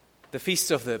The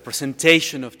feast of the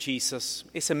presentation of Jesus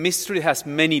is a mystery that has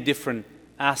many different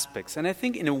aspects. And I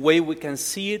think in a way we can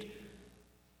see it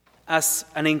as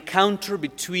an encounter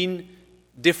between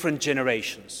different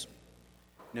generations.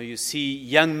 You see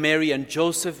young Mary and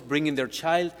Joseph bringing their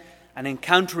child and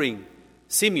encountering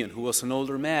Simeon, who was an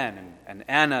older man, and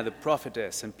Anna, the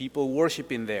prophetess, and people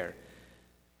worshiping there.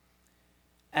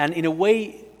 And in a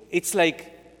way, it's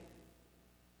like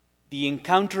the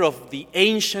encounter of the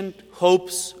ancient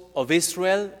hopes of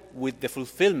Israel with the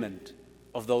fulfillment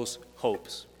of those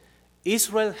hopes.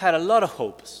 Israel had a lot of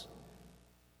hopes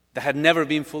that had never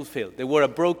been fulfilled. They were a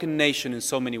broken nation in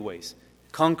so many ways,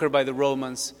 conquered by the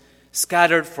Romans,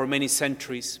 scattered for many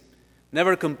centuries,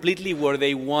 never completely where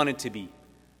they wanted to be,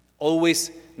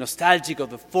 always nostalgic of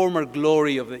the former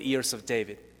glory of the years of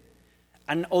David.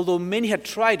 And although many had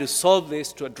tried to solve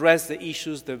this, to address the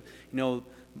issues,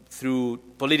 through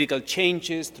political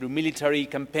changes, through military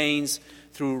campaigns,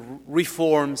 through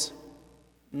reforms,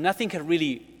 nothing had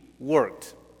really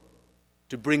worked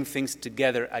to bring things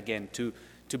together again, to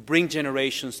bring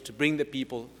generations, to bring the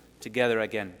people together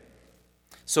again.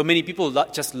 So many people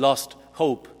just lost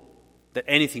hope that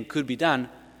anything could be done,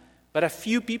 but a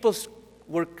few people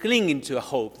were clinging to a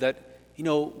hope that,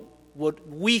 what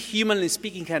we, humanly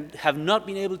speaking, have not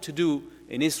been able to do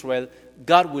in Israel,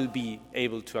 God will be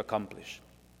able to accomplish.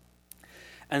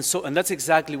 And that's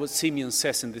exactly what Simeon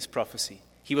says in this prophecy.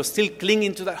 He was still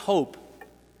clinging to that hope.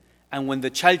 And when the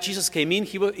child Jesus came in,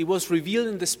 it was revealed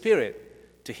in the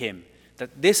Spirit to him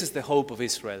that this is the hope of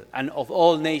Israel and of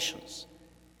all nations.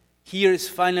 Here is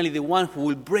finally the one who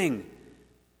will bring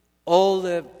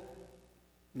fulfill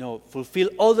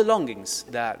all the longings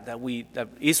that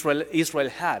Israel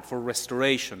had for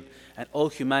restoration and all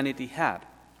humanity had.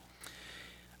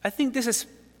 I think this is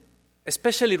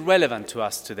especially relevant to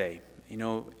us today.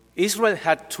 Israel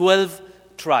had 12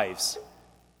 tribes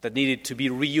that needed to be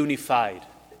reunified.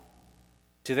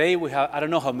 Today we have, I don't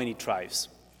know how many tribes,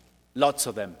 lots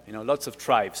of them, lots of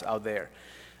tribes out there.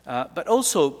 But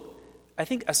also, I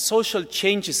think as social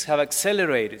changes have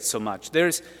accelerated so much,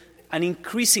 there's an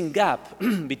increasing gap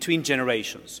between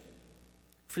generations.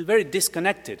 I feel very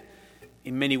disconnected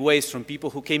in many ways from people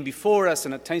who came before us,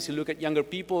 and at times you look at younger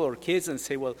people or kids and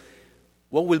say, well,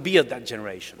 what will be of that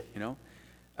generation,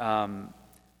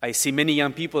 I see many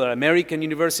young people at American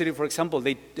University, for example,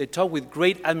 they talk with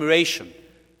great admiration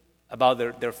about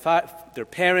their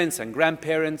parents and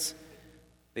grandparents.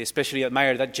 They especially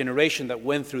admire that generation that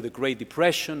went through the Great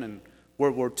Depression and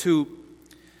World War II.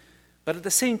 But at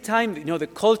the same time, the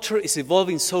culture is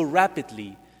evolving so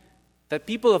rapidly that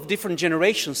people of different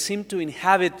generations seem to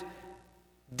inhabit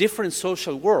different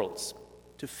social worlds,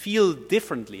 to feel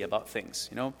differently about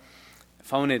things, I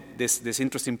found this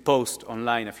interesting post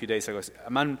online a few days ago.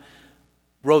 A man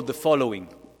wrote the following: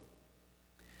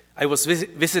 I was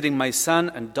visiting my son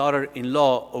and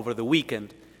daughter-in-law over the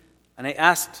weekend, and I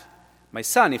asked my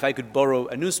son if I could borrow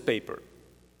a newspaper.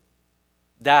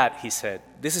 Dad, he said,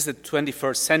 this is the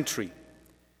 21st century.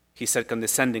 He said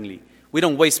condescendingly, we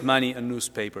don't waste money on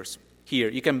newspapers. Here,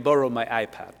 you can borrow my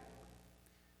iPad.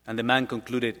 And the man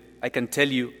concluded, I can tell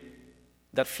you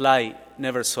that fly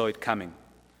never saw it coming.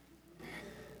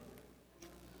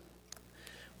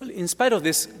 Well, in spite of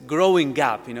this growing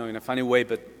gap, in a funny way,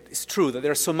 but it's true that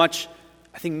there's so much,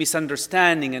 I think,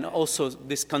 misunderstanding and also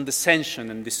this condescension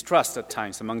and distrust at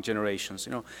times among generations.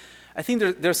 I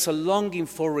think there's a longing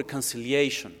for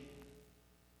reconciliation,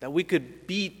 that we could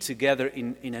be together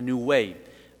in a new way.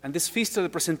 And this Feast of the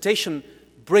Presentation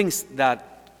brings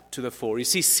that to the fore. You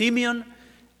see Simeon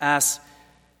as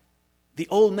the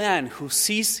old man who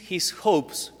sees his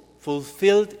hopes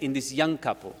fulfilled in this young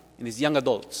couple, in these young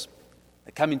adults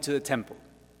that come into the temple,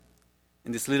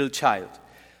 in this little child.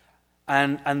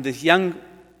 And this young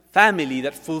family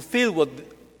that fulfilled what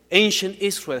ancient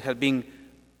Israel had been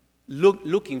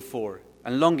looking for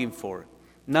and longing for.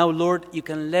 Now, Lord, you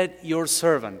can let your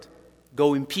servant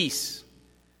go in peace,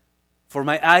 for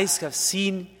my eyes have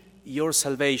seen your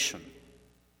salvation.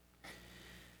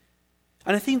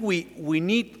 And I think we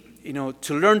need,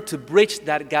 to learn to bridge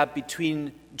that gap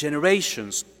between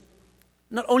generations,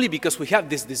 not only because we have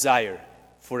this desire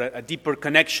for a deeper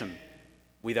connection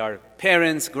with our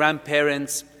parents,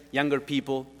 grandparents, younger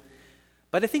people,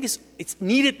 but I think it's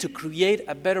needed to create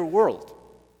a better world.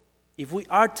 If we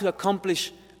are to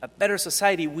accomplish a better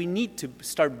society, we need to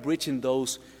start bridging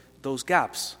those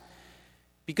gaps.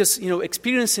 Because,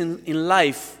 experience in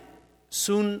life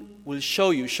soon will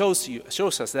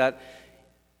shows us that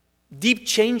deep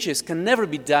changes can never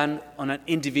be done on an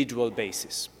individual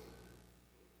basis.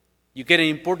 You get an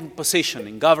important position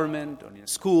in government or in a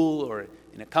school or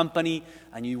in a company,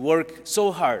 and you work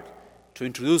so hard to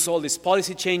introduce all these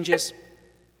policy changes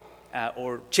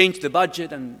or change the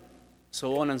budget and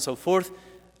so on and so forth.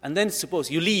 And then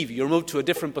suppose you leave, you're moved to a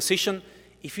different position.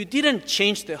 If you didn't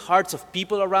change the hearts of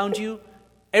people around you,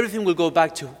 everything will go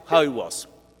back to how it was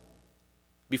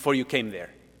before you came there.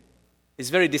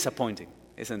 It's very disappointing,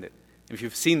 isn't it? If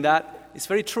you've seen that, it's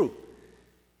very true.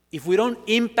 If we don't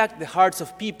impact the hearts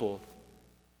of people,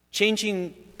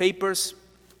 changing papers,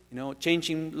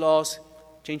 changing laws,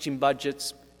 changing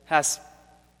budgets has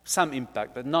some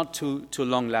impact, but not too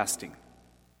long-lasting.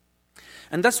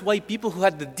 And that's why people who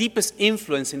had the deepest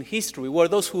influence in history were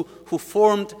those who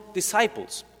formed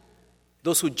disciples,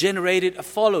 those who generated a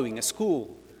following, a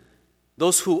school,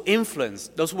 those who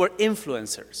influenced, those who were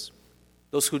influencers,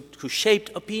 those who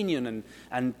shaped opinion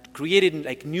and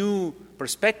created new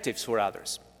perspectives for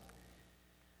others.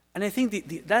 And I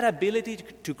think that ability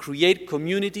to create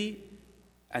community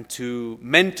and to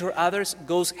mentor others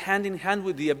goes hand in hand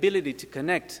with the ability to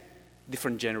connect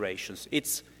different generations.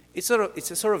 It's a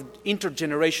sort of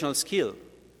intergenerational skill,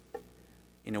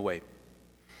 in a way.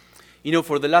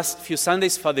 For the last few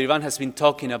Sundays, Father Ivan has been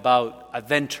talking about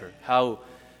adventure, how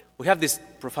we have this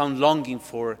profound longing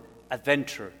for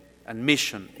adventure and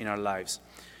mission in our lives.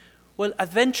 Well,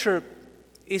 adventure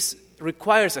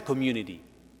requires a community.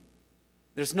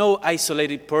 There's no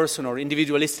isolated person or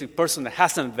individualistic person that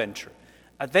has an adventure.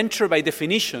 Adventure, by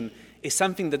definition, is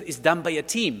something that is done by a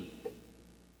team.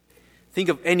 Think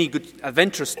of any good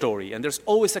adventure story, and there's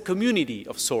always a community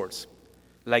of sorts,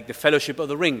 like the Fellowship of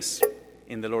the Rings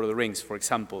in The Lord of the Rings, for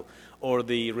example, or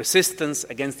the resistance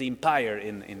against the Empire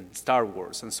in Star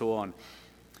Wars, and so on.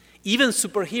 Even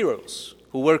superheroes,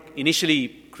 who were initially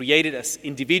created as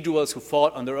individuals who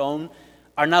fought on their own,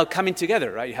 are now coming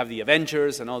together, right? You have the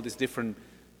Avengers and all these different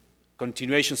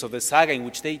continuations of the saga in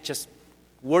which they just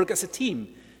work as a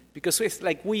team. Because it's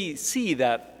like we see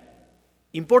that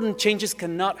important changes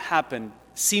cannot happen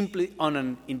simply on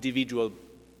an individual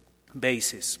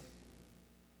basis.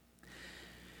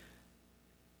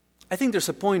 I think there's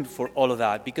a point for all of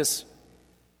that, because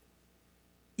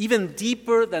even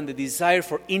deeper than the desire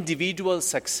for individual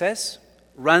success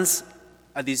runs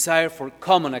a desire for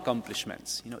common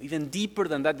accomplishments. Even deeper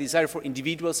than that desire for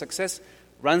individual success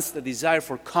runs the desire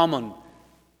for common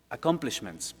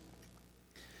accomplishments.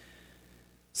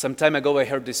 Some time ago, I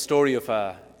heard this story of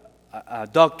a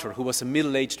doctor who was a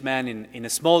middle-aged man in a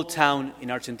small town in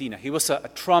Argentina. He was a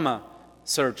trauma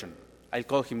surgeon. I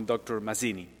call him Dr.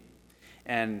 Mazzini.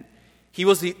 And he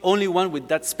was the only one with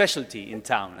that specialty in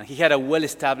town, and he had a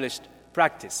well-established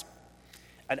practice.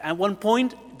 At one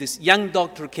point, this young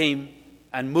doctor came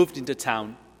and moved into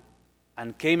town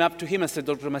and came up to him and said,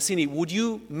 Dr. Mazzini, would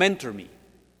you mentor me?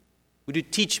 Would you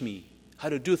teach me how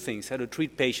to do things, how to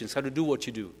treat patients, how to do what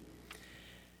you do?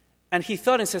 And he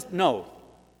thought and said, no,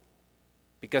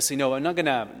 because, I'm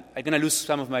gonna lose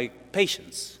some of my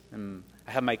patients.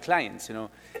 I have my clients,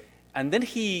 And then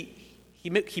he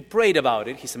prayed about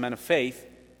it. He's a man of faith,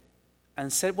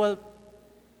 and said, well,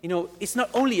 it's not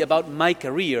only about my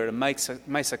career and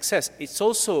my success. It's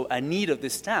also a need of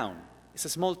this town. It's a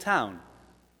small town.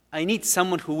 I need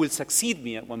someone who will succeed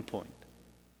me at one point.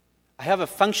 I have a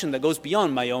function that goes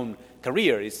beyond my own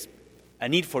career. It's a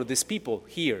need for these people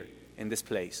here in this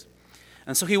place.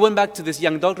 And so he went back to this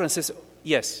young doctor and says,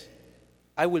 yes,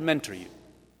 I will mentor you.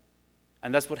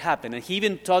 And that's what happened. And he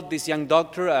even taught this young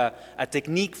doctor a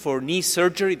technique for knee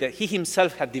surgery that he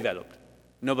himself had developed.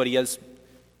 Nobody else,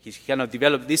 he kind of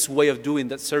developed this way of doing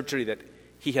that surgery that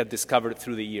he had discovered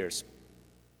through the years.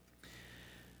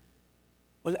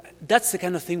 Well, that's the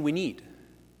kind of thing we need.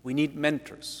 We need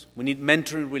mentors. We need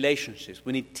mentoring relationships.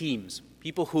 We need teams,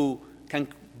 people who can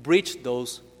bridge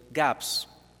those gaps.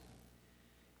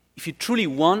 If you truly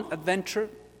want adventure,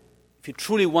 if you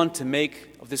truly want to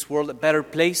make of this world a better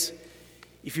place,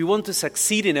 if you want to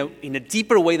succeed in a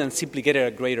deeper way than simply getting a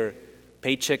greater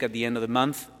paycheck at the end of the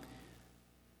month,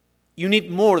 you need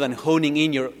more than honing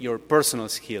in your personal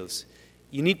skills.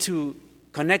 You need to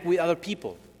connect with other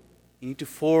people. You need to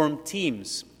form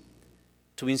teams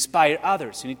to inspire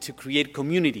others. You need to create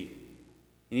community.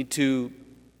 You need to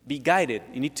be guided.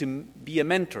 You need to be a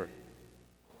mentor.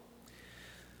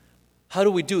 How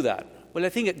do we do that? Well, I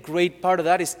think a great part of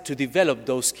that is to develop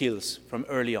those skills from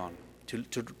early on,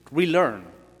 to relearn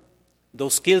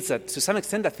those skills that, to some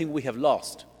extent, I think we have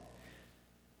lost.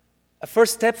 A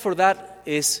first step for that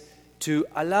is to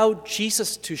allow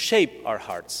Jesus to shape our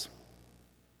hearts.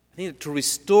 I think to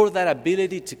restore that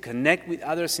ability to connect with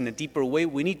others in a deeper way,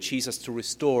 we need Jesus to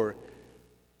restore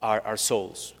our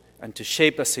souls and to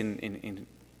shape us in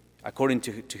according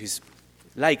to his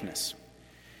likeness.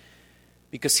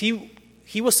 Because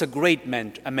he was a great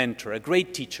mentor, a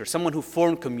great teacher, someone who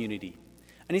formed community.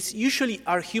 And it's usually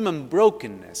our human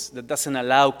brokenness that doesn't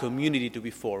allow community to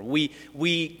be formed.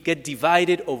 We get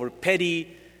divided over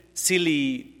petty,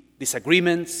 silly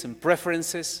disagreements and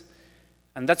preferences,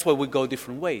 and that's why we go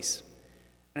different ways.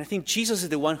 And I think Jesus is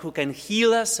the one who can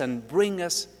heal us and bring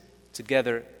us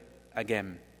together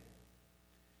again.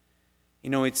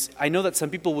 I know that some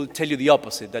people will tell you the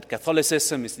opposite, that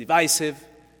Catholicism is divisive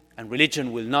and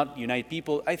religion will not unite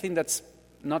people. I think that's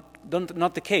not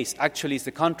the case. Actually, it's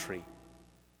the contrary.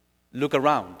 Look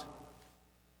around.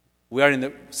 We are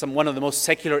in one of the most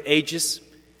secular ages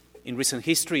in recent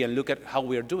history, and look at how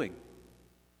we are doing.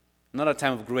 Not a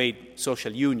time of great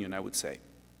social union, I would say.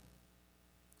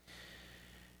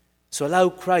 So allow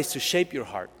Christ to shape your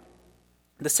heart.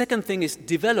 The second thing is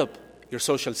develop your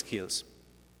social skills.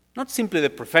 Not simply the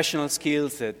professional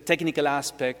skills, the technical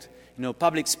aspect,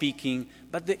 public speaking,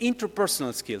 but the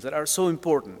interpersonal skills that are so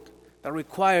important, that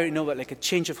require, like a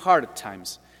change of heart at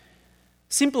times.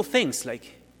 Simple things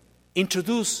like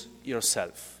introduce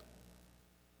yourself.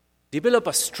 Develop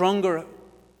a stronger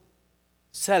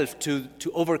self to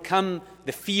overcome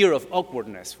the fear of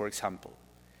awkwardness, for example.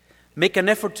 Make an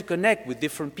effort to connect with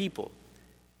different people.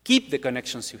 Keep the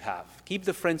connections you have. Keep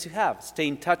the friends you have. Stay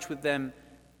in touch with them,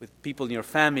 with people in your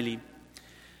family.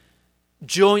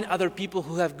 Join other people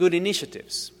who have good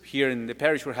initiatives. Here in the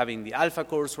parish, we're having the Alpha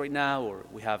course right now, or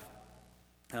we have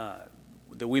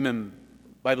the Women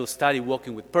Bible Study,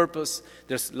 Walking with Purpose.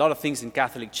 There's a lot of things in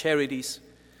Catholic charities.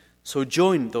 So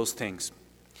join those things.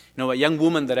 A young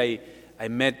woman that I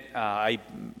met, I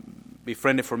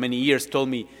befriended for many years, told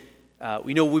me,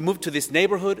 we moved to this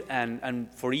neighborhood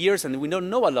and for years, and we don't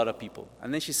know a lot of people.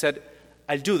 And then she said,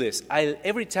 I'll do this.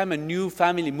 Every time a new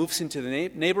family moves into the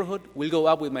neighborhood, we'll go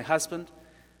out with my husband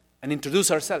and introduce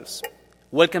ourselves,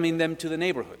 welcoming them to the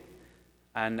neighborhood.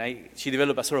 And she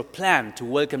developed a sort of plan to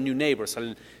welcome new neighbors.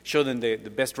 I'll show them the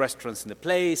best restaurants in the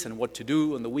place and what to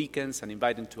do on the weekends and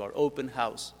invite them to our open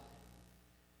house.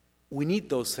 We need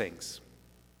those things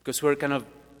because we're kind of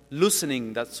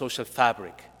loosening that social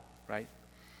fabric, right?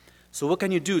 So what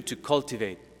can you do to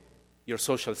cultivate your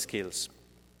social skills?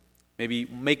 Maybe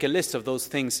make a list of those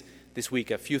things this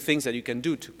week, a few things that you can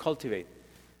do to cultivate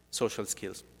social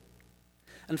skills.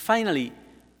 And finally,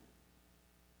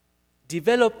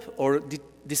 develop or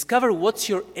discover what's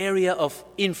your area of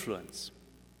influence.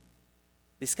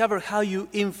 Discover how you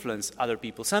influence other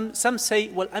people. Some say,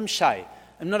 well, I'm shy.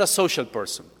 I'm not a social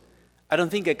person. I don't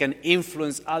think I can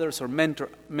influence others or mentor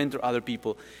other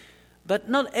people. But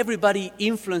not everybody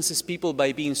influences people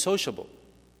by being sociable.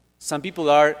 Some people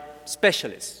are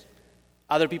specialists.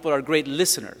 Other people are great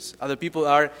listeners. Other people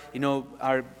are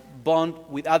bond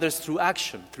with others through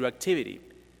action, through activity.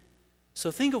 So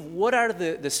think of what are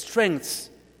the strengths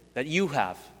that you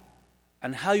have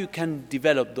and how you can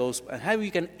develop those and how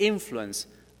you can influence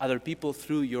other people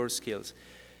through your skills.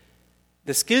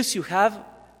 The skills you have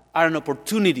are an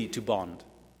opportunity to bond,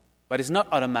 but it's not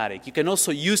automatic. You can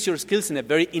also use your skills in a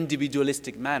very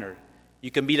individualistic manner.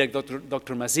 You can be like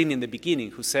Dr. Mazzini in the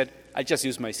beginning, who said, I just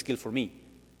use my skill for me.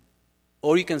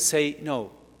 Or you can say,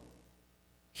 no,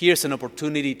 here's an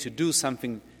opportunity to do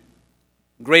something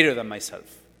greater than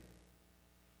myself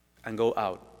and go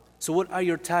out. So what are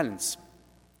your talents?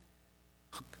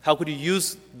 How could you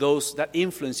use that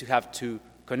influence you have to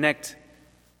connect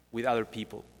with other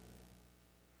people?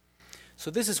 So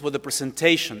this is what the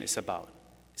presentation is about.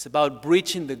 It's about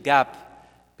bridging the gap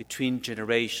between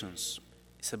generations.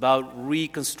 It's about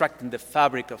reconstructing the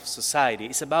fabric of society.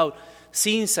 It's about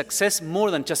seeing success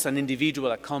more than just an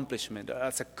individual accomplishment,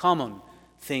 as a common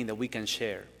thing that we can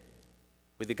share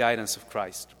with the guidance of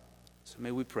Christ. So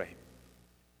may we pray.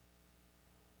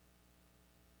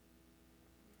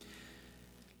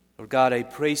 Lord God, I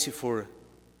praise you for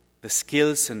the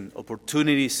skills and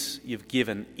opportunities you've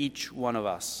given each one of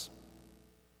us.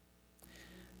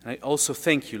 And I also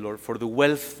thank you, Lord, for the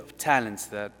wealth of talents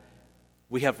that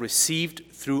we have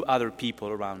received through other people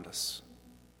around us.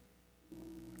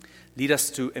 Lead us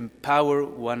to empower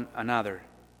one another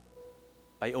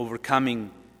by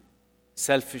overcoming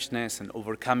selfishness and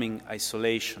overcoming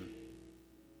isolation.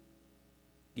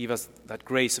 Give us that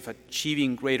grace of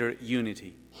achieving greater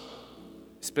unity,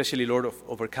 especially, Lord, of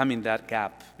overcoming that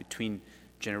gap between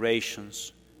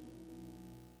generations.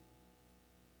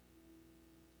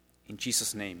 In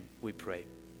Jesus' name we pray.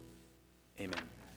 Amen.